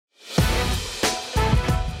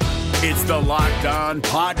It's the Locked On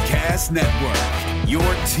Podcast Network, your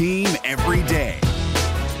team every day.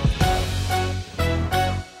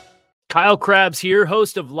 Kyle Krabs here,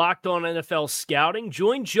 host of Locked On NFL Scouting.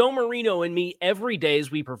 Join Joe Marino and me every day as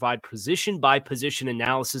we provide position-by-position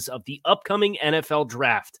analysis of the upcoming NFL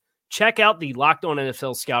Draft. Check out the Locked On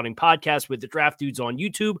NFL Scouting podcast with the Draft Dudes on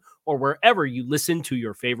YouTube or wherever you listen to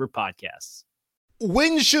your favorite podcasts.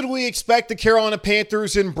 When should we expect the Carolina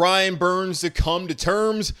Panthers and Brian Burns to come to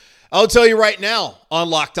terms? I'll tell you right now on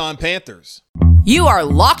Locked On Panthers. You are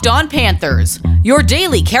Locked On Panthers, your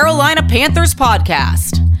daily Carolina Panthers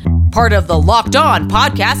podcast. Part of the Locked On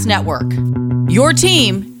Podcast Network, your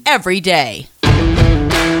team every day.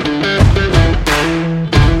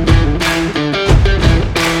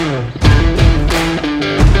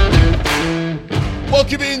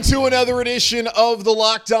 Welcome into another edition of the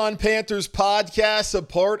Locked On Panthers podcast, a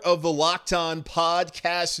part of the Locked On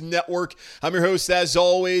Podcast Network. I'm your host, as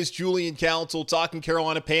always, Julian Council, talking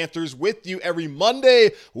Carolina Panthers with you every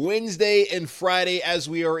Monday, Wednesday, and Friday as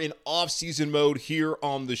we are in off-season mode here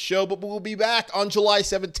on the show. But we'll be back on July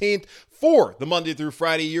 17th for the Monday through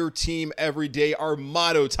Friday, your team every day, our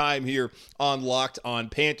motto time here on Locked On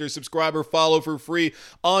Panthers. Subscribe or follow for free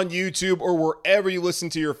on YouTube or wherever you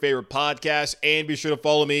listen to your favorite podcasts. And be sure to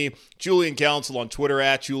follow me, Julian Council, on Twitter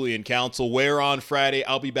at Julian Council, where on Friday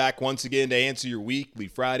I'll be back once again to answer your weekly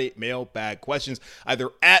Friday mailbag questions. Either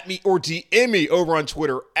at me or DM me over on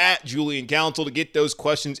Twitter at Julian Council to get those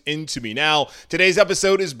questions into me. Now, today's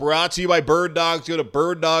episode is brought to you by Bird Dogs. Go to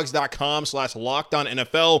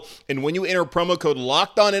birddogs.com/LockedOnNFL, and when you enter promo code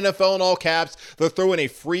LockedOnNFL in all caps, they'll throw in a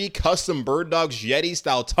free custom Bird Dogs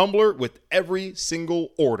Yeti-style tumbler with every single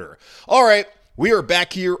order. All right, we are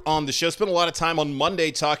back here on the show. Spent a lot of time on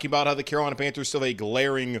Monday talking about how the Carolina Panthers still have a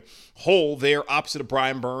glaring hole there opposite of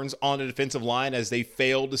Brian Burns on the defensive line as they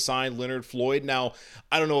failed to sign Leonard Floyd. Now,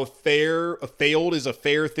 I don't know if failed is a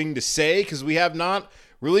fair thing to say because we have not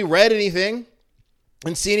really read anything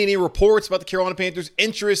and seen any reports about the Carolina Panthers'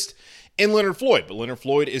 interest in Leonard Floyd. But Leonard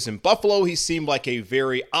Floyd is in Buffalo. He seemed like a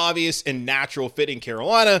very obvious and natural fit in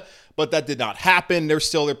Carolina, but that did not happen. There's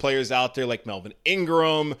still other players out there like Melvin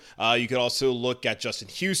Ingram. You could also look at Justin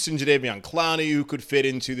Houston, Jadeveon Clowney, who could fit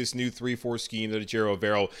into this new 3-4 scheme that Ejiro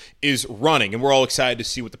Evero is running. And we're all excited to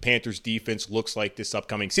see what the Panthers defense looks like this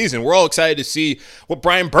upcoming season. We're all excited to see what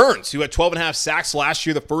Brian Burns, who had 12.5 sacks last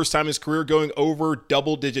year, the first time in his career going over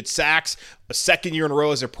double-digit sacks, a second year in a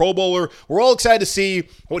row as a Pro Bowler. We're all excited to see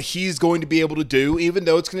what he's going to be able to do, even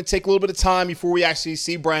though it's going to take a little bit of time before we actually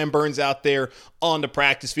see Brian Burns out there on the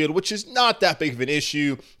practice field, which is not that big of an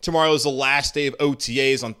issue. Tomorrow is the last day of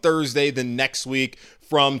OTAs on Thursday. Then next week,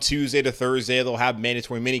 from Tuesday to Thursday, they'll have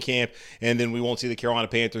mandatory minicamp, and then we won't see the Carolina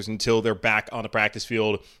Panthers until they're back on the practice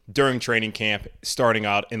field during training camp starting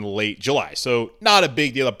out in late July. So not a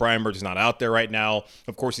big deal that Brian Burns is not out there right now.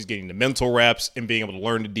 Of course, he's getting the mental reps and being able to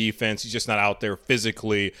learn the defense. He's just not out there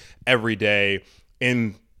physically every day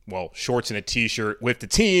in, shorts and a t-shirt with the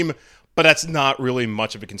team. But that's not really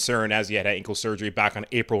much of a concern as he had ankle surgery back on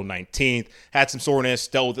April 19th. Had some soreness,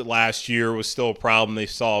 dealt with it last year, was still a problem. They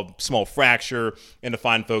saw a small fracture, and the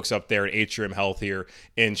fine folks up there at Atrium Health here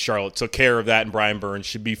in Charlotte took care of that, and Brian Burns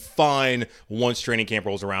should be fine once training camp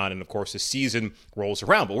rolls around and, of course, the season rolls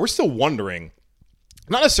around. But we're still wondering,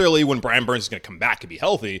 not necessarily when Brian Burns is going to come back and be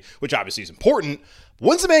healthy, which obviously is important, but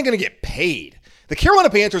when's the man going to get paid? The Carolina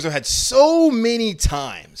Panthers have had so many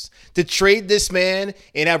times to trade this man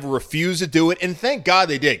and have refused to do it, and thank God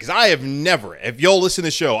they did, because I have never, if y'all listen to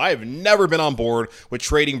the show, I have never been on board with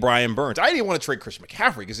trading Brian Burns. I didn't want to trade Christian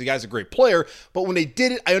McCaffrey because the guy's a great player, but when they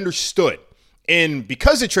did it, I understood. And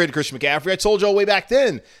because they traded Christian McCaffrey, I told y'all way back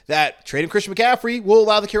then that trading Christian McCaffrey will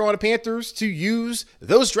allow the Carolina Panthers to use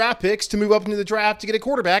those draft picks to move up into the draft to get a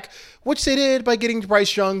quarterback, which they did by getting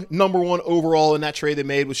Bryce Young #1 overall in that trade they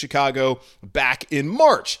made with Chicago back in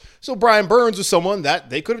March. So Brian Burns was someone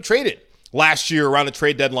that they could have traded last year around the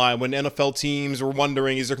trade deadline when NFL teams were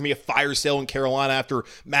wondering, is there going to be a fire sale in Carolina after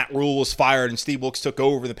Matt Rule was fired and Steve Wilkes took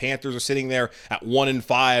over? The Panthers are sitting there at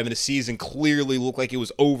 1-5, and the season clearly looked like it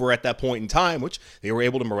was over at that point in time, which they were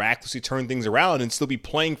able to miraculously turn things around and still be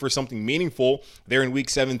playing for something meaningful there in Week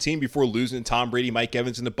 17 before losing to Tom Brady, Mike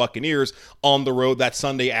Evans, and the Buccaneers on the road that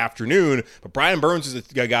Sunday afternoon. But Brian Burns is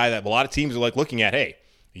a guy that a lot of teams are like looking at, hey,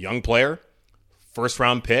 a young player,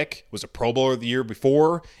 first-round pick, was a Pro Bowler the year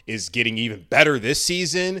before, is getting even better this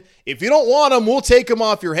season. If you don't want him, we'll take him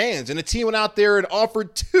off your hands. And the team went out there and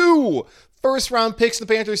offered 2 first-round picks, and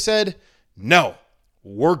the Panthers said, no,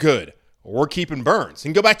 we're good. We're keeping Burns.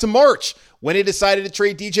 And go back to March when they decided to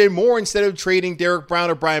trade DJ Moore instead of trading Derek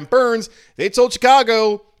Brown or Brian Burns. They told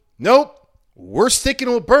Chicago, nope, we're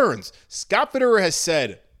sticking with Burns. Scott Fitterer has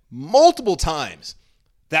said multiple times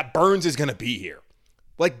that Burns is going to be here.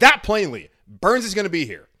 Like that plainly, Burns is going to be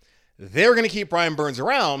here. They're going to keep Brian Burns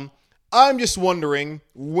around. I'm just wondering,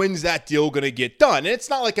 when's that deal going to get done? And it's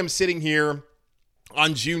not like I'm sitting here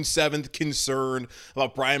on June 7th concerned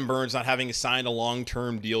about Brian Burns not having signed a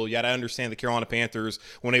long-term deal yet. I understand the Carolina Panthers,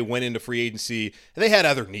 when they went into free agency, they had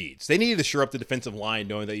other needs. They needed to shore up the defensive line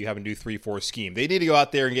knowing that you have a new 3-4 scheme. They need to go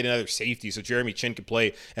out there and get another safety so Jeremy Chin can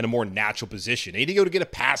play in a more natural position. They need to go to get a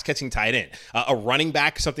pass-catching tight end. A running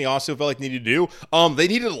back, something also felt like they needed to do. They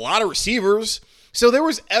needed a lot of receivers. So there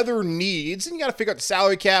was other needs, and you got to figure out the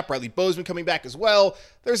salary cap. Bradley Bozeman coming back as well.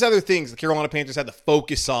 There's other things the Carolina Panthers had to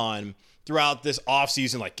focus on throughout this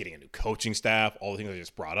offseason, like getting a new coaching staff, all the things I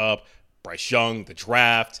just brought up, Bryce Young, the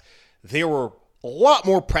draft. There were a lot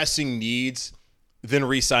more pressing needs than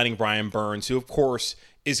re-signing Brian Burns, who, of course,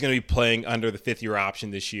 is going to be playing under the fifth-year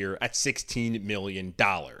option this year at $16 million.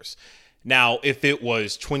 Now, if it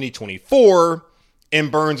was 2024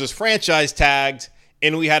 and Burns was franchise tagged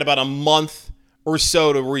and we had about a month or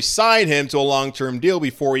so to re-sign him to a long-term deal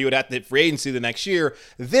before you would have to hit free agency the next year,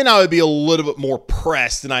 then I would be a little bit more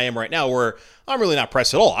pressed than I am right now, where I'm really not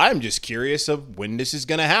pressed at all. I'm just curious of when this is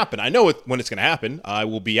going to happen. I know when it's going to happen. I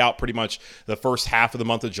will be out pretty much the first half of the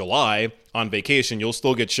month of July on vacation. You'll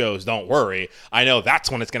still get shows. Don't worry. I know that's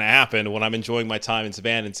when it's going to happen, when I'm enjoying my time in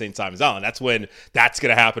Savannah and St. Simon's Island. That's when that's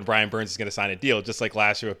going to happen. Brian Burns is going to sign a deal, just like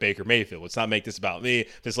last year with Baker Mayfield. Let's not make this about me.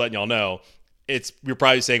 Just letting y'all know. You're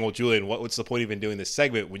probably saying, well, Julian, what's the point of even doing this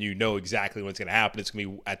segment when you know exactly when it's going to happen? It's going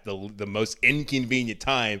to be at the most inconvenient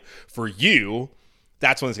time for you.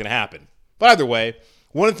 That's when it's going to happen. But either way,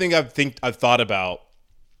 one thing I've thought about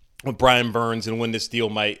with Brian Burns and when this deal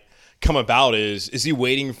might come about is he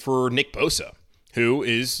waiting for Nick Bosa, who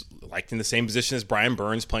is like in the same position as Brian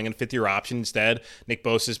Burns, playing in a fifth-year option instead. Nick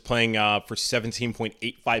Bosa is playing for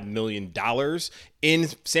 $17.85 million in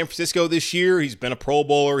San Francisco this year. He's been a Pro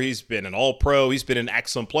Bowler. He's been an All-Pro. He's been an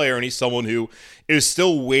excellent player, and he's someone who is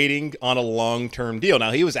still waiting on a long-term deal.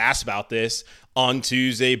 Now, he was asked about this on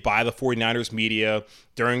Tuesday by the 49ers media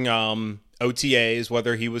during OTAs,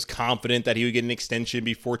 whether he was confident that he would get an extension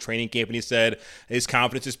before training camp, and he said his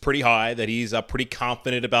confidence is pretty high, that he's pretty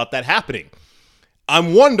confident about that happening.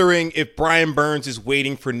 I'm wondering if Brian Burns is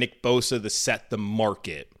waiting for Nick Bosa to set the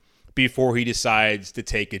market before he decides to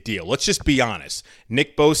take a deal. Let's just be honest.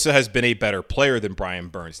 Nick Bosa has been a better player than Brian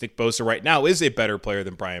Burns. Nick Bosa right now is a better player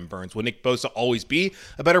than Brian Burns. Will Nick Bosa always be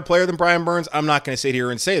a better player than Brian Burns? I'm not going to sit here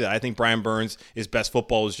and say that. I think Brian Burns' best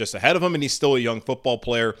football is just ahead of him, and he's still a young football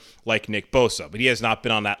player like Nick Bosa. But he has not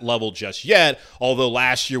been on that level just yet, although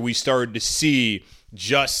last year we started to see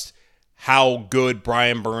just how good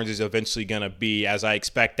Brian Burns is eventually going to be. As I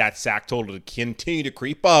expect that sack total to continue to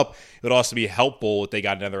creep up, it would also be helpful if they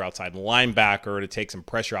got another outside linebacker to take some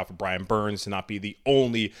pressure off of Brian Burns to not be the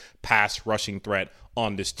only pass rushing threat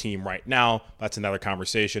on this team right now. That's another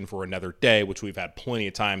conversation for another day, which we've had plenty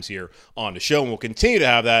of times here on the show, and we'll continue to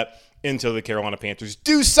have that until the Carolina Panthers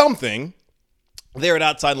do something. They're an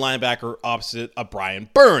outside linebacker opposite of Brian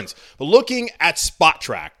Burns. But looking at Spot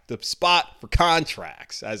Track, the spot for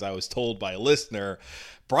contracts, as I was told by a listener,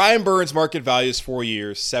 Brian Burns' market value is 4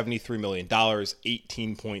 years, $73 million,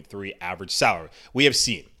 18.3 average salary. We have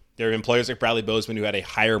seen there have been players like Bradley Bozeman who had a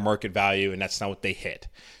higher market value, and that's not what they hit.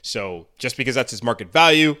 So just because that's his market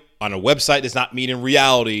value on a website does not mean in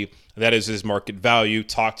reality that is his market value.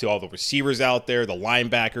 Talk to all the receivers out there, the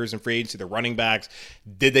linebackers and free agency, the running backs.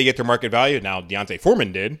 Did they get their market value? Now, Deontay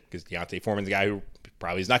Foreman did, because Deontay Foreman's the guy who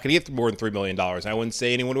probably is not going to get more than $3 million. I wouldn't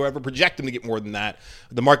say anyone would ever project him to get more than that.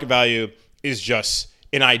 The market value is just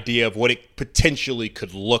an idea of what it potentially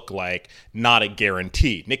could look like, not a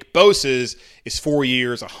guarantee. Nick Bosa's is 4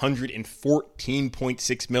 years,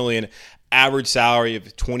 $114.6 million, average salary of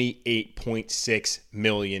 $28.6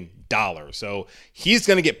 million. So he's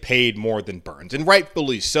going to get paid more than Burns, and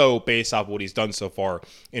rightfully so based off what he's done so far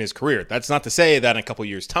in his career. That's not to say that in a couple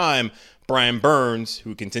years' time, Brian Burns,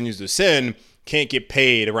 who continues to sin, can't get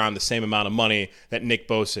paid around the same amount of money that Nick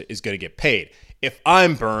Bosa is going to get paid. If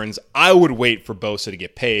I'm Burns, I would wait for Bosa to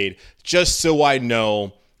get paid just so I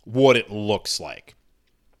know what it looks like.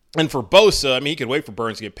 And for Bosa, he could wait for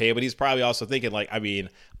Burns to get paid, but he's probably also thinking, I'm going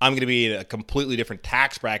to be in a completely different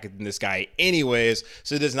tax bracket than this guy anyways,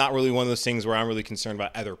 so this is not really one of those things where I'm really concerned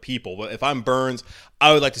about other people. But if I'm Burns,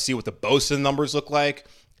 I would like to see what the Bosa numbers look like,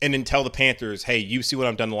 and then tell the Panthers, hey, you see what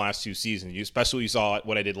I've done the last 2 seasons. You especially saw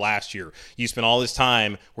what I did last year. You spent all this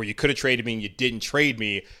time where you could have traded me and you didn't trade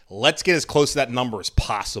me. Let's get as close to that number as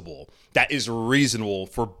possible. That is reasonable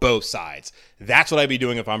for both sides. That's what I'd be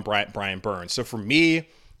doing if I'm Brian Burns. So for me,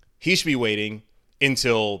 he should be waiting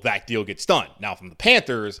until that deal gets done. Now, from the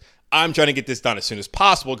Panthers, I'm trying to get this done as soon as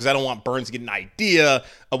possible because I don't want Burns to get an idea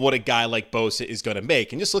of what a guy like Bosa is going to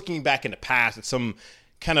make. And just looking back in the past at some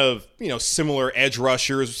kind of, similar edge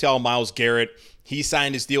rushers, we saw Myles Garrett. He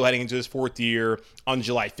signed his deal heading into his 4th year on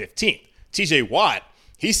July 15th. TJ Watt,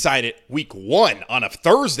 he signed it week 1 on a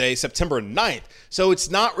Thursday, September 9th. So it's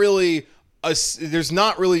not really there's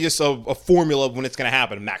not really just a formula of when it's going to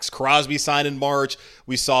happen. Max Crosby signed in March.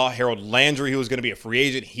 We saw Harold Landry, who was going to be a free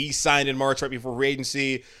agent. He signed in March right before free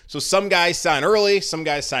agency. So some guys sign early, some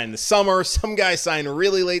guys sign in the summer, some guys sign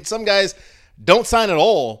really late, some guys don't sign at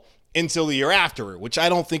all until the year after, which I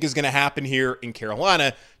don't think is going to happen here in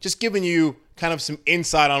Carolina. Just giving you kind of some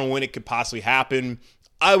insight on when it could possibly happen.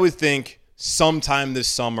 I would think sometime this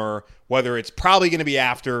summer, whether it's probably going to be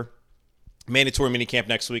after mandatory minicamp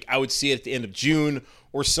next week. I would see it at the end of June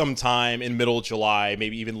or sometime in middle of July,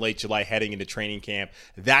 maybe even late July heading into training camp.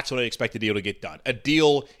 That's when I expect the deal to get done. A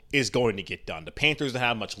deal is going to get done. The Panthers don't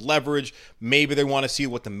have much leverage. Maybe they want to see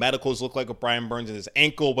what the medicals look like with Brian Burns and his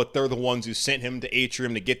ankle, but they're the ones who sent him to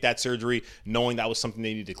Atrium to get that surgery, knowing that was something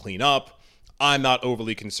they needed to clean up. I'm not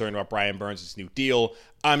overly concerned about Brian Burns' new deal.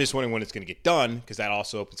 I'm just wondering when it's going to get done, because that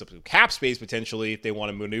also opens up some cap space potentially if they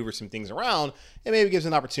want to maneuver some things around, and maybe gives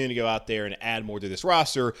an opportunity to go out there and add more to this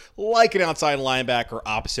roster, like an outside linebacker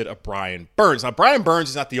opposite of Brian Burns. Now, Brian Burns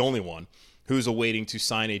is not the only one who's awaiting to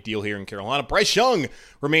sign a deal here in Carolina. Bryce Young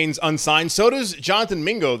remains unsigned. So does Jonathan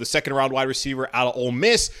Mingo, the second-round wide receiver out of Ole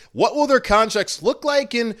Miss. What will their contracts look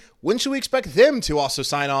like, and when should we expect them to also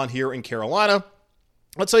sign on here in Carolina?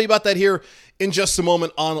 I'll tell you about that here in just a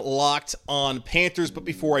moment on Locked on Panthers. But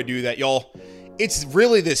before I do that, y'all, it's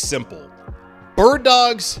really this simple. Bird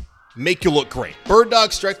dogs make you look great. Bird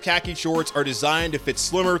Dog stretch khaki shorts are designed to fit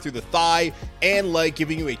slimmer through the thigh and leg,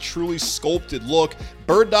 giving you a truly sculpted look.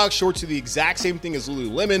 Bird Dog shorts do the exact same thing as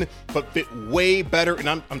Lululemon, but fit way better. And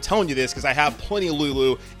I'm telling you this because I have plenty of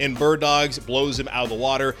Lulu, and Bird Dogs blows them out of the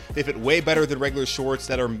water. They fit way better than regular shorts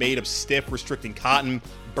that are made of stiff, restricting cotton.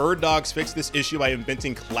 Bird Dogs fixed this issue by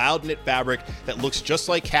inventing cloud knit fabric that looks just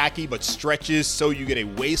like khaki but stretches so you get a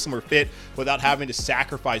way slimmer fit without having to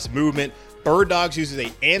sacrifice movement. Bird Dogs uses a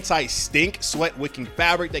anti-stink, sweat-wicking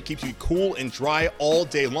fabric that keeps you cool and dry all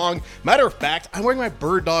day long. Matter of fact, I'm wearing my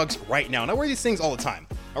Bird Dogs right now, and I wear these things all the time.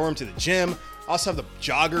 I wear them to the gym. I also have the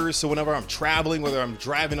joggers, so whenever I'm traveling, whether I'm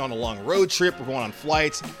driving on a long road trip or going on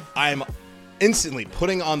flights, I'm instantly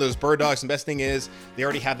putting on those Bird Dogs. And the best thing is they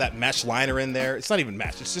already have that mesh liner in there. It's not even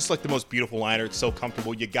mesh. It's just like the most beautiful liner. It's so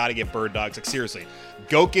comfortable. You got to get Bird Dogs. Like, seriously,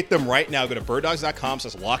 go get them right now. Go to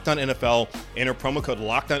birddogs.com/LockedOnNFL. Enter promo code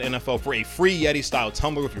LockedOnNFL for a free Yeti-style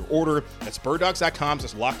tumbler with your order. That's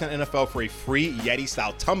birddogs.com/LockedOnNFL for a free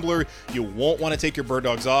Yeti-style tumbler. You won't want to take your Bird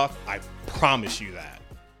Dogs off. I promise you that.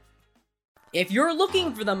 If you're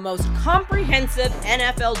looking for the most comprehensive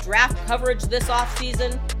NFL draft coverage this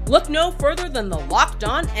offseason, look no further than the Locked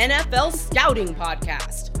On NFL Scouting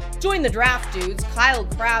Podcast. Join the draft dudes, Kyle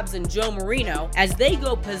Krabs and Joe Marino, as they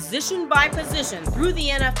go position by position through the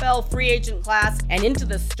NFL free agent class and into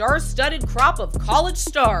the star-studded crop of college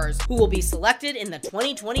stars who will be selected in the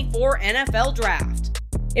 2024 NFL Draft.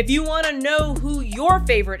 If you want to know who your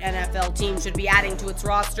favorite NFL team should be adding to its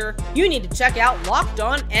roster, you need to check out Locked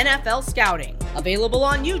On NFL Scouting, available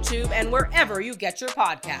on YouTube and wherever you get your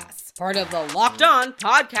podcasts. Part of the Locked On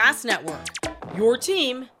Podcast Network, your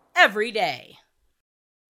team every day.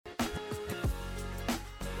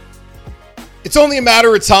 It's only a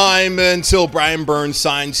matter of time until Brian Burns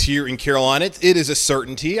signs here in Carolina. It is a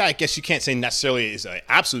certainty. I guess you can't say necessarily it's an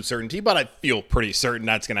absolute certainty, but I feel pretty certain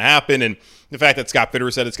that's going to happen. And the fact that Scott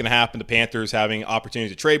Fitterer said it's going to happen, the Panthers having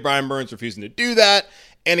opportunities to trade Brian Burns, refusing to do that,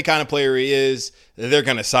 and the kind of player he is, they're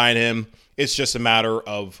going to sign him. It's just a matter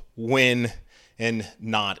of when and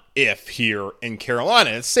not if here in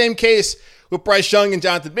Carolina. It's the same case with Bryce Young and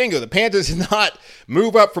Jonathan Mingo. The Panthers did not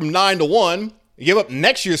move up from 9-1. You give up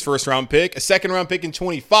next year's first-round pick, a second-round pick in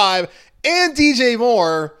 25, and DJ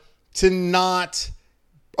Moore to not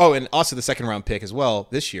 – oh, and also the second-round pick as well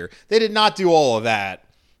this year. They did not do all of that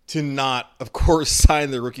to not, of course, sign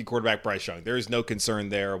the rookie quarterback Bryce Young. There is no concern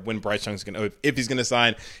there when Bryce Young's going to – if he's going to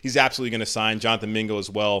sign, he's absolutely going to sign. Jonathan Mingo as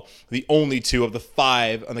well, the only two of the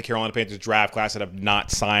 5 on the Carolina Panthers draft class that have not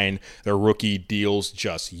signed their rookie deals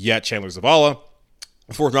just yet. Chandler Zavala,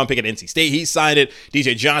 4th-round pick at NC State, he signed it.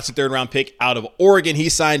 DJ Johnson, 3rd-round pick out of Oregon, he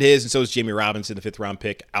signed his, and so is Jamie Robinson, the 5th-round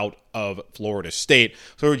pick out of Florida State.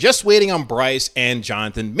 So we're just waiting on Bryce and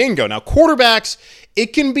Jonathan Mingo. Now, quarterbacks,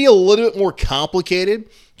 it can be a little bit more complicated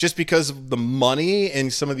just because of the money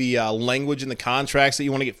and some of the language in the contracts that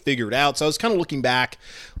you want to get figured out. So I was kind of looking back,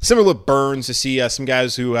 similar with Burns, to see some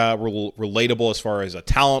guys who were relatable as far as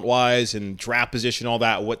talent-wise and draft position, all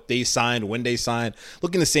that, what they signed, when they signed.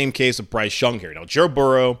 Look in the same case with Bryce Young here. Now, Joe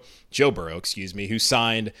Burrow, who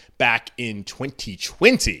signed back in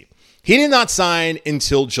 2020. He did not sign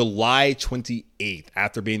until July 28th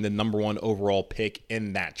after being the number 1 overall pick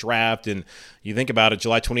in that draft. And you think about it,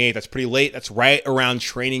 July 28th, that's pretty late. That's right around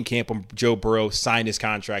training camp when Joe Burrow signed his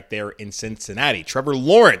contract there in Cincinnati. Trevor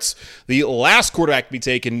Lawrence, the last quarterback to be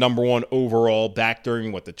taken number 1 overall back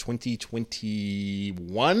during, the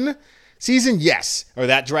 2021 season? Yes, or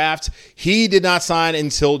that draft. He did not sign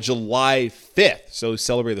until July 5th, so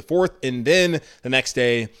celebrated the 4th, and then the next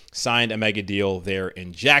day signed a mega deal there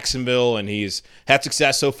in Jacksonville, and he's had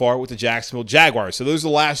success so far with the Jacksonville Jaguars. So those are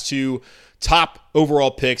the last 2 top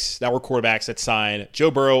overall picks that were quarterbacks that signed.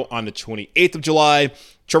 Joe Burrow on the 28th of July,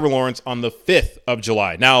 Trevor Lawrence on the 5th of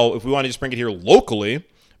July. Now, if we want to just bring it here locally,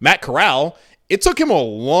 Matt Corral, it took him a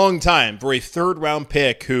long time for a 3rd-round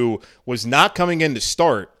pick who was not coming in to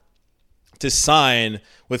start to sign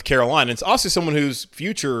with Carolina. It's also someone whose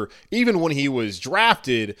future, even when he was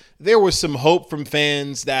drafted, there was some hope from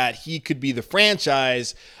fans that he could be the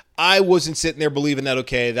franchise. I wasn't sitting there believing that,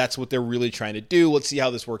 okay, that's what they're really trying to do. Let's see how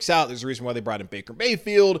this works out. There's a reason why they brought in Baker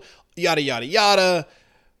Mayfield, yada, yada, yada.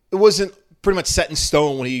 It wasn't pretty much set in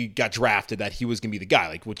stone when he got drafted that he was going to be the guy.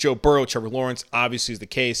 Like with Joe Burrow, Trevor Lawrence, obviously is the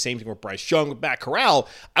case. Same thing with Bryce Young, with Matt Corral.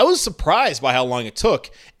 I was surprised by how long it took.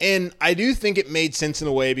 And I do think it made sense in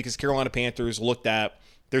a way because Carolina Panthers looked at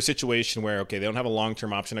their situation where, okay, they don't have a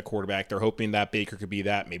long-term option at quarterback. They're hoping that Baker could be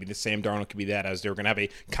that. Maybe the Sam Darnold could be that, as they were going to have a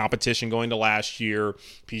competition going to last year.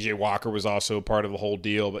 PJ Walker was also part of the whole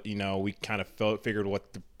deal, but, we kind of figured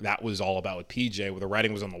what that was all about with PJ, where the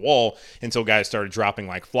writing was on the wall until guys started dropping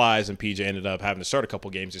like flies, and PJ ended up having to start a couple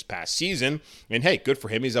games this past season. And, hey, good for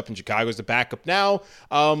him. He's up in Chicago as the backup now.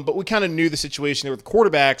 But we kind of knew the situation there with the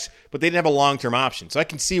quarterbacks, but they didn't have a long-term option. So I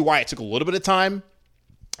can see why it took a little bit of time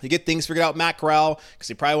to get things figured out. Matt Corral, because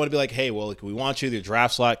they probably want to be like, hey, well, we want you. The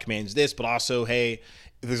draft slot commands this, but also, hey,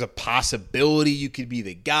 if there's a possibility you could be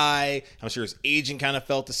the guy. I'm sure his agent kind of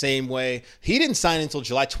felt the same way. He didn't sign until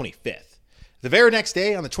July 25th. The very next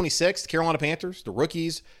day, on the 26th, the Carolina Panthers, the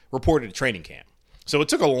rookies, reported to training camp. So it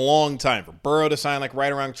took a long time for Burrow to sign, like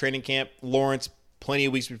right around training camp. Lawrence, plenty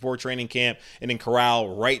of weeks before training camp. And then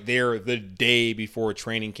Corral, right there the day before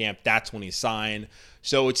training camp. That's when he signed.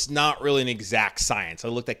 So it's not really an exact science. I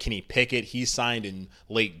looked at Kenny Pickett. He signed in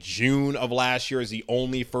late June of last year as the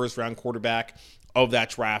only first-round quarterback of that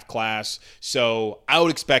draft class. So I would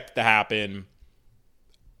expect it to happen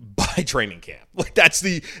by training camp. Like that's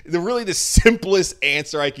the really the simplest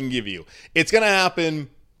answer I can give you. It's going to happen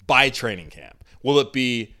by training camp. Will it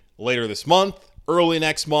be later this month, early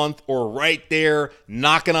next month, or right there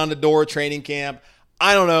knocking on the door of training camp?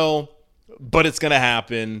 I don't know, but it's going to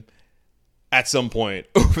happen at some point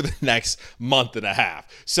over the next month and a half.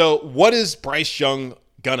 So what is Bryce Young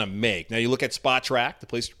gonna make? Now you look at Spot Track, the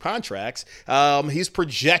place for contracts. He's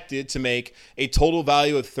projected to make a total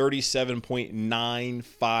value of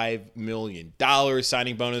 $37.95 million.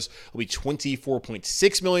 Signing bonus will be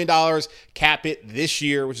 $24.6 million. Cap it this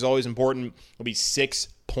year, which is always important, will be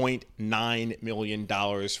 $6.9 million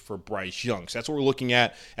for Bryce Young. So that's what we're looking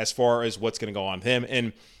at as far as what's going to go on with him.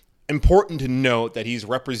 And important to note that he's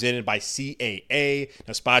represented by CAA.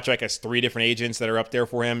 Now, SpotTrack has 3 different agents that are up there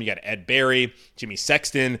for him. You got Ed Berry, Jimmy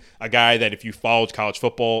Sexton, a guy that if you follow college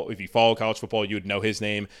football, you would know his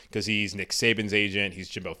name because he's Nick Saban's agent. He's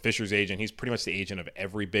Jimbo Fisher's agent. He's pretty much the agent of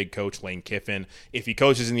every big coach, Lane Kiffin. If he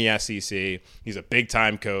coaches in the SEC, he's a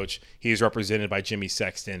big-time coach. He's represented by Jimmy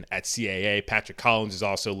Sexton at CAA. Patrick Collins is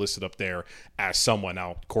also listed up there as someone.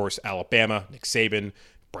 Now, of course, Alabama, Nick Saban,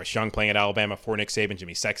 Bryce Young playing at Alabama for Nick Saban,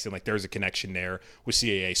 Jimmy Sexton. Like, there's a connection there with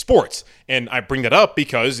CAA Sports. And I bring that up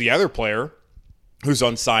because the other player who's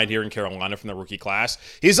unsigned here in Carolina from the rookie class,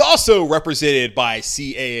 he's also represented by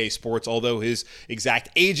CAA Sports, although his exact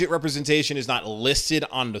agent representation is not listed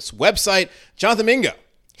on this website. Jonathan Mingo,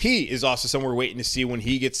 he is also someone we're waiting to see when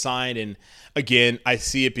he gets signed. And again, I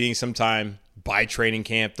see it being sometime by training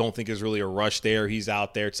camp. Don't think there's really a rush there. He's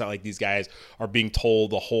out there. It's not like these guys are being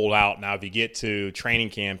told to hold out. Now, if you get to training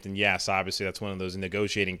camp, then yes, obviously that's one of those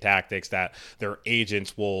negotiating tactics that their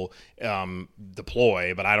agents will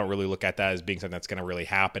deploy. But I don't really look at that as being something that's going to really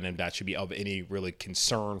happen, and that should be of any really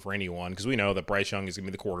concern for anyone, because we know that Bryce Young is going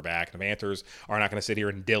to be the quarterback, and the Panthers are not going to sit here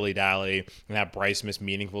and dilly-dally and have Bryce miss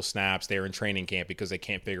meaningful snaps there in training camp because they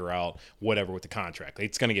can't figure out whatever with the contract.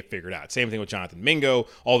 It's going to get figured out. Same thing with Jonathan Mingo,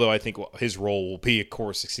 although I think his role will be, of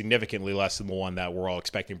course, significantly less than the one that we're all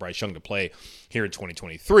expecting Bryce Young to play here in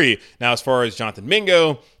 2023. Now, as far as Jonathan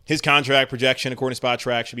Mingo, his contract projection, according to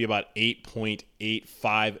SpotTrack, should be about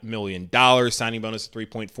 $8.85 million. Signing bonus of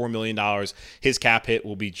 $3.4 million. His cap hit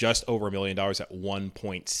will be just over $1 million at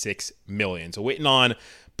 $1.6 million. So waiting on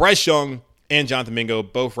Bryce Young and Jonathan Mingo,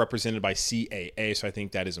 both represented by CAA. So I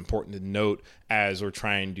think that is important to note as we're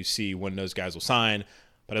trying to see when those guys will sign.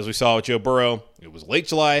 But as we saw with Joe Burrow, it was late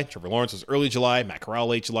July. Trevor Lawrence was early July. Matt Corral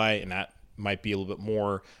late July. And that might be a little bit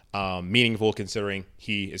more meaningful considering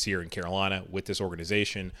he is here in Carolina with this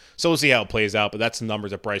organization. So we'll see how it plays out. But that's the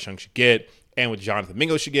numbers that Bryce Young should get and what Jonathan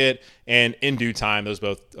Mingo should get. And in due time,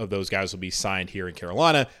 both of those guys will be signed here in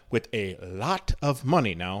Carolina with a lot of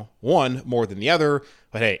money. Now, one more than the other.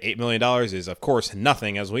 But hey, $8 million is, of course,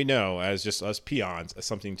 nothing, as we know, as just us peons, as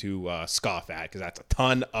something to scoff at, because that's a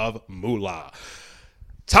ton of moolah.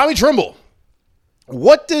 Tommy Tremble,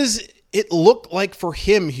 what does it look like for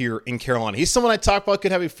him here in Carolina? He's someone I talked about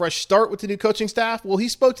could have a fresh start with the new coaching staff. Well, he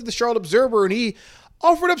spoke to the Charlotte Observer, and he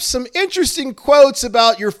offered up some interesting quotes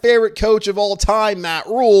about your favorite coach of all time, Matt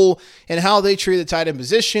Rule, and how they treat the tight end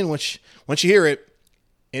position, which, once you hear it,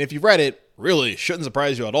 and if you've read it, really shouldn't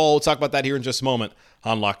surprise you at all. We'll talk about that here in just a moment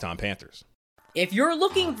on Locked On Panthers. If you're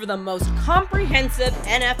looking for the most comprehensive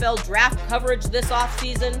NFL draft coverage this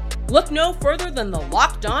offseason, look no further than the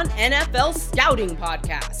Locked On NFL Scouting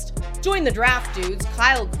Podcast. Join the draft dudes,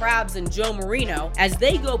 Kyle Krabs and Joe Marino, as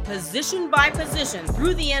they go position by position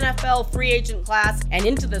through the NFL free agent class and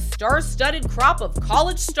into the star-studded crop of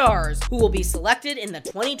college stars who will be selected in the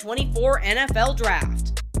 2024 NFL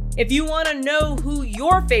Draft. If you want to know who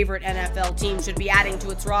your favorite NFL team should be adding to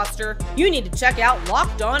its roster, you need to check out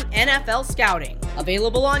Locked On NFL Scouting,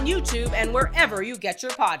 available on YouTube and wherever you get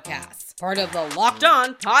your podcasts. Part of the Locked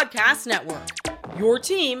On Podcast Network, your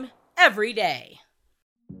team every day.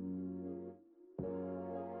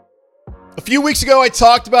 A few weeks ago, I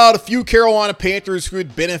talked about a few Carolina Panthers who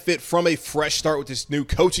would benefit from a fresh start with this new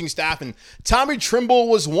coaching staff, and Tommy Tremble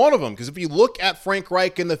was one of them, because if you look at Frank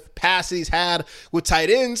Reich and the past that he's had with tight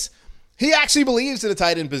ends, he actually believes in the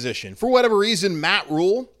tight end position. For whatever reason, Matt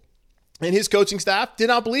Rule and his coaching staff did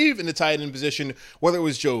not believe in the tight end position, whether it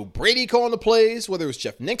was Joe Brady calling the plays, whether it was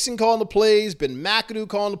Jeff Nixon calling the plays, Ben McAdoo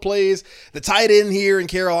calling the plays. The tight end here in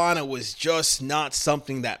Carolina was just not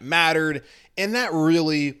something that mattered, and that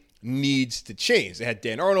really needs to change. They had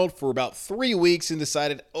Dan Arnold for about 3 weeks and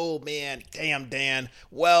decided, oh man, damn Dan,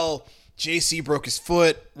 well, JC broke his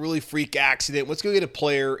foot, really freak accident. Let's go get a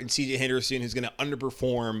player in CJ Henderson who's going to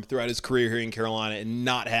underperform throughout his career here in Carolina and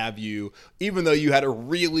not have you, even though you had a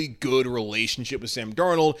really good relationship with Sam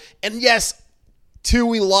Darnold. And yes,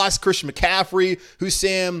 we lost Christian McCaffrey, who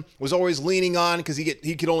Sam was always leaning on because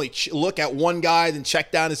he could only look at one guy, then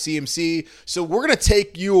check down to CMC. So we're going to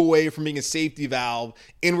take you away from being a safety valve,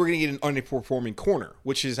 and we're going to get an underperforming corner,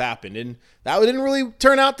 which has happened. And that didn't really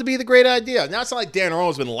turn out to be the great idea. Now, it's not like Dan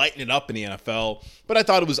Arnold's been lighting it up in the NFL, but I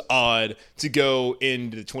thought it was odd to go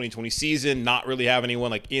into the 2020 season, not really have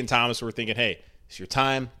anyone like Ian Thomas who were thinking, hey, it's your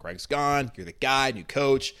time. Greg's gone. You're the guy, new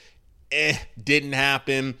coach. Didn't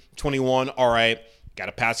happen. 21, all right. Got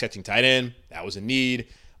a pass-catching tight end. That was a need.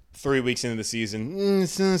 3 weeks into the season,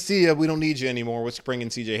 see ya, we don't need you anymore. Let's bring in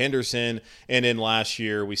CJ Henderson. And then last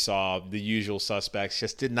year, we saw the usual suspects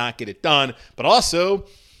just did not get it done. But also,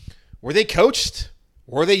 were they coached?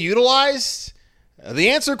 Were they utilized? The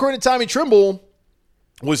answer, according to Tommy Tremble,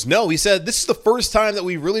 was no. He said, this is the first time that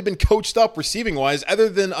we've really been coached up receiving-wise, other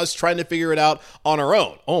than us trying to figure it out on our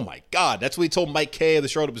own. Oh, my God. That's what he told Mike Kay of the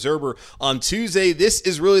Charlotte Observer on Tuesday. This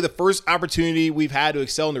is really the first opportunity we've had to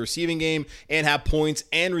excel in the receiving game and have points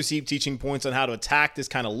and receive teaching points on how to attack this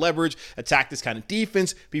kind of leverage, attack this kind of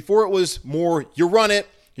defense. Before it was more, you run it,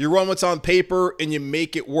 you run what's on paper, and you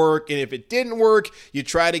make it work. And if it didn't work, you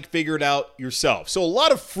try to figure it out yourself. So a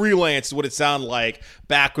lot of freelance is what it sounded like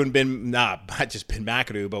back when not just Ben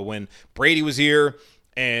McAdoo, but when Brady was here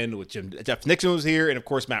and with Jeff Nixon was here, and of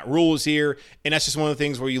course Matt Rule was here. And that's just one of the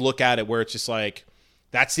things where you look at it where it's just like,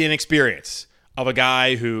 that's the inexperience of a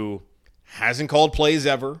guy who hasn't called plays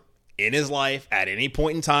ever, in his life at any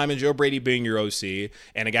point in time, and Joe Brady being your OC,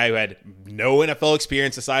 and a guy who had no NFL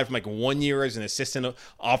experience aside from like 1 year as an assistant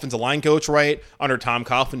offensive line coach, right, under Tom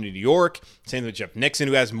Coughlin in New York. Same with Jeff Nixon,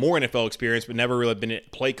 who has more NFL experience but never really been a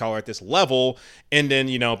play caller at this level. And then,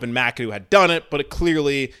 Ben McAdoo had done it, but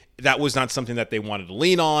clearly that was not something that they wanted to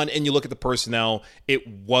lean on. And you look at the personnel, it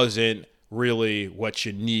wasn't really what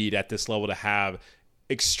you need at this level to have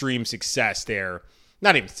extreme success there.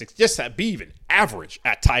 Not even six, just to be even average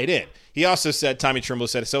at tight end. He also said, Tommy Tremble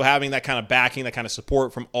said, so having that kind of backing, that kind of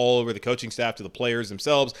support from all over the coaching staff to the players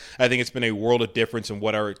themselves, I think it's been a world of difference in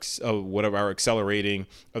what our accelerating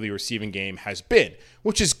of the receiving game has been,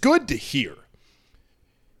 which is good to hear.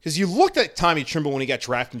 Because you looked at Tommy Tremble when he got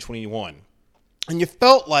drafted in 2021, and you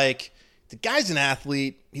felt like the guy's an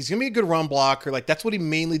athlete. He's going to be a good run blocker. Like, that's what he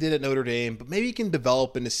mainly did at Notre Dame, but maybe he can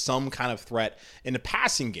develop into some kind of threat in the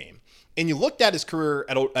passing game. And you looked at his career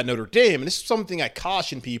at Notre Dame, and this is something I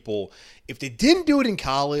caution people. If they didn't do it in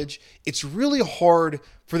college, it's really hard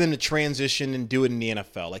for them to transition and do it in the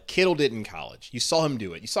NFL. Like Kittle did in college. You saw him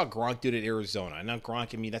do it. You saw Gronk do it at Arizona. I know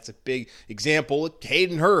Gronk, that's a big example.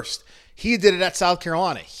 Hayden Hurst, he did it at South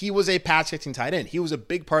Carolina. He was a pass-catching tight end. He was a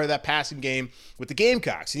big part of that passing game with the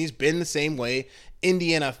Gamecocks, and he's been the same way in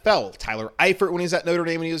the NFL. Tyler Eifert when he was at Notre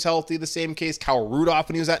Dame when he was healthy, the same case. Kyle Rudolph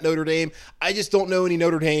when he was at Notre Dame. I just don't know any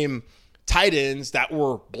Notre Dame tight ends that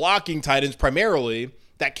were blocking tight ends primarily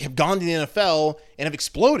that have gone to the NFL and have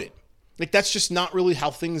exploded. Like, that's just not really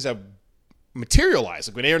how things have materialized.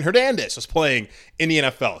 Like when Aaron Hernandez was playing in the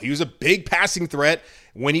NFL, he was a big passing threat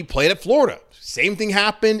when he played at Florida. Same thing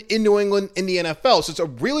happened in New England in the NFL. So it's a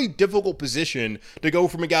really difficult position to go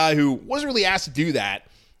from a guy who wasn't really asked to do that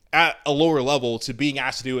at a lower level to being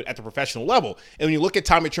asked to do it at the professional level. And when you look at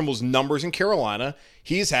Tommy Tremble's numbers in Carolina,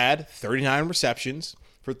 he's had 39 receptions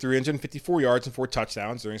for 354 yards and 4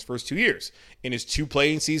 touchdowns during his first 2 years. In his 2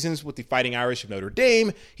 playing seasons with the Fighting Irish of Notre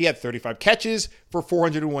Dame, he had 35 catches for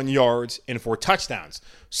 401 yards and 4 touchdowns.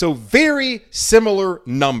 So very similar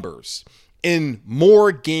numbers in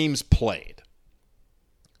more games played,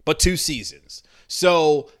 but 2 seasons.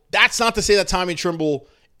 So that's not to say that Tommy Tremble,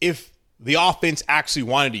 if the offense actually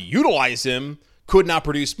wanted to utilize him, could not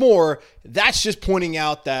produce more. That's just pointing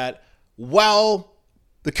out that, well,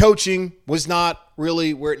 the coaching was not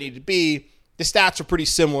really where it needed to be. The stats are pretty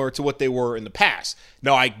similar to what they were in the past.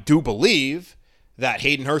 Now, I do believe that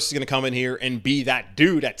Hayden Hurst is going to come in here and be that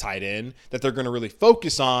dude at tight end that they're going to really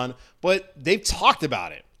focus on, but they've talked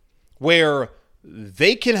about it where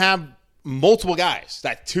they can have multiple guys,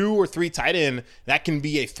 that 2 or 3 tight end that can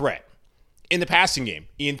be a threat in the passing game.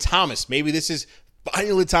 Ian Thomas, maybe this is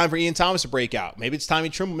finally time for Ian Thomas to break out. Maybe it's Tommy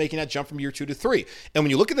Tremble making that jump from year 2 to 3. And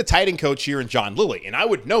when you look at the tight end coach here in John Lilly, and I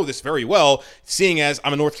would know this very well, seeing as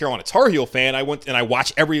I'm a North Carolina Tar Heel fan, I went and I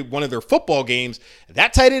watched every one of their football games.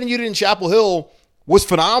 That tight end unit in Chapel Hill was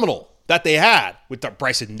phenomenal that they had with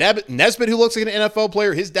Bryson Nesbitt, who looks like an NFL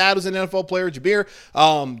player. His dad was an NFL player.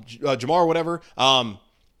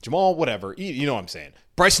 Jamal, whatever. You know what I'm saying.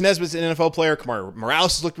 Bryson Nesbitt's an NFL player. Kamar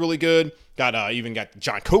Morales has looked really good. Even got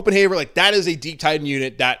John Copenhaver. Like, that is a deep tight end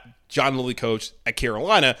unit that John Lilly coached at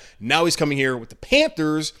Carolina. Now he's coming here with the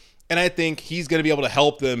Panthers, and I think he's going to be able to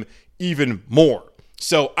help them even more.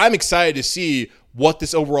 So I'm excited to see what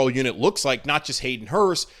this overall unit looks like, not just Hayden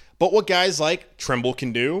Hurst, but what guys like Tremble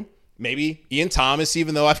can do. Maybe Ian Thomas,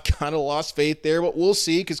 even though I've kind of lost faith there, but we'll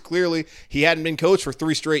see, because clearly he hadn't been coached for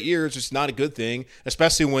 3 straight years, which is not a good thing,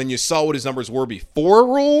 especially when you saw what his numbers were before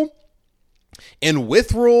Rule. And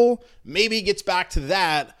with Rule, maybe he gets back to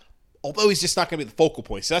that, although he's just not going to be the focal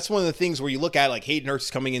point. So that's one of the things where you look at, like, Hayden Hurst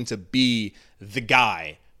is coming in to be the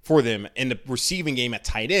guy for them in the receiving game at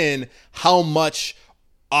tight end. How many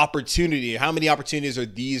opportunities are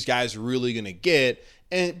these guys really going to get?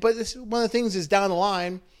 But one of the things is down the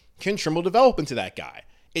line, can Tremble develop into that guy?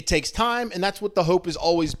 It takes time, and that's what the hope has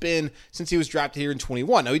always been since he was drafted here in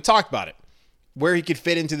 21. Now, he talked about it, where he could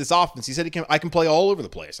fit into this offense. He said I can play all over the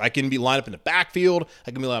place. I can be lined up in the backfield.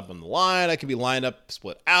 I can be lined up on the line. I can be lined up,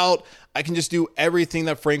 split out. I can just do everything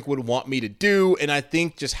that Frank would want me to do, and I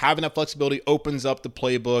think just having that flexibility opens up the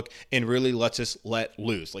playbook and really lets us let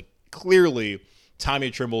loose. Like, clearly,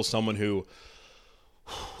 Tommy Tremble is someone who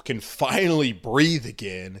can finally breathe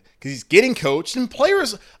again because he's getting coached, and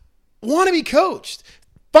players want to be coached.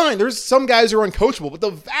 Fine, there's some guys who are uncoachable, but the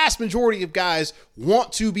vast majority of guys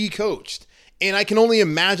want to be coached. And I can only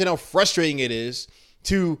imagine how frustrating it is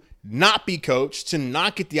to not be coached, to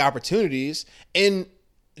not get the opportunities, and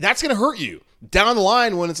that's going to hurt you down the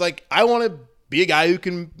line when it's like, I want to be a guy who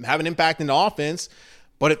can have an impact in the offense,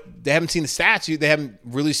 but if they haven't seen the stats, they haven't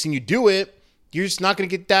really seen you do it, you're just not going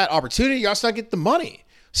to get that opportunity. You're also not going to get the money.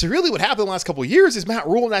 So really what happened the last couple of years is Matt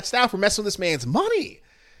Rule and that staff were messing with this man's money.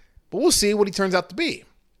 But we'll see what he turns out to be.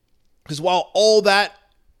 Because while all that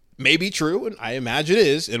may be true, and I imagine it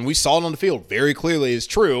is, and we saw it on the field very clearly is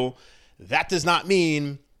true, that does not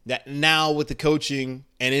mean that now with the coaching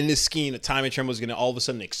and in this scheme that Tommy Tremble is going to all of a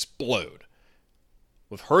sudden explode.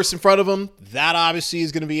 With Hurst in front of him, that obviously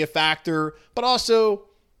is going to be a factor. But also,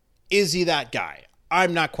 is he that guy?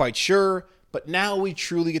 I'm not quite sure. But now we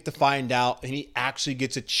truly get to find out, and he actually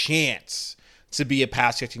gets a chance to be a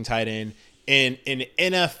pass-catching tight end in an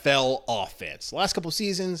NFL offense. The last couple of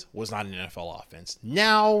seasons was not an NFL offense.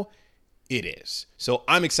 Now it is. So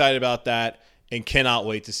I'm excited about that and cannot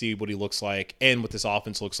wait to see what he looks like and what this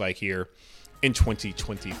offense looks like here in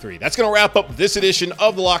 2023. That's going to wrap up this edition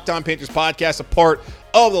of the Locked On Panthers podcast, a part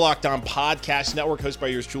of the Locked On Podcast Network, hosted by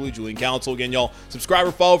yours truly, Julian Council. Again, y'all, subscribe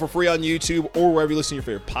or follow for free on YouTube or wherever you listen to your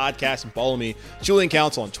favorite podcast, and follow me, Julian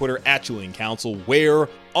Council, on Twitter at Julian Council, where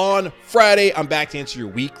on Friday, I'm back to answer your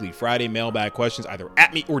weekly Friday mailbag questions, either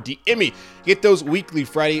at me or DM me. Get those weekly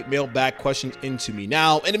Friday mailbag questions into me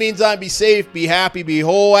now. In the meantime, be safe, be happy, be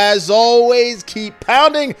whole. As always, keep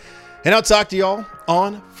pounding, and I'll talk to y'all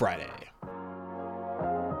on Friday.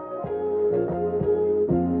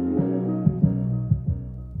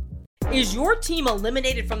 Is your team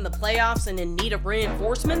eliminated from the playoffs and in need of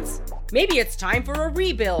reinforcements? Maybe it's time for a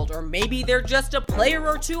rebuild, or maybe they're just a player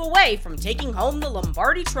or two away from taking home the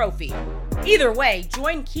Lombardi Trophy. Either way,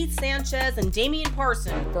 join Keith Sanchez and Damian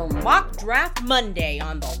Parson for Mock Draft Monday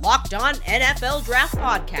on the Locked On NFL Draft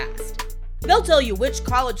Podcast. They'll tell you which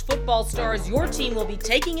college football stars your team will be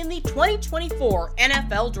taking in the 2024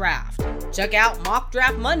 NFL Draft. Check out Mock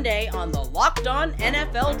Draft Monday on the Locked On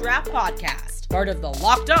NFL Draft Podcast, part of the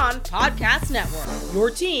Locked On Podcast Network, your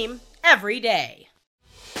team every day.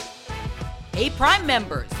 Hey, Prime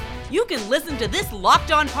members, you can listen to this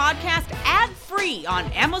Locked On podcast ad-free on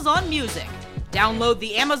Amazon Music. Download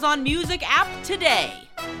the Amazon Music app today.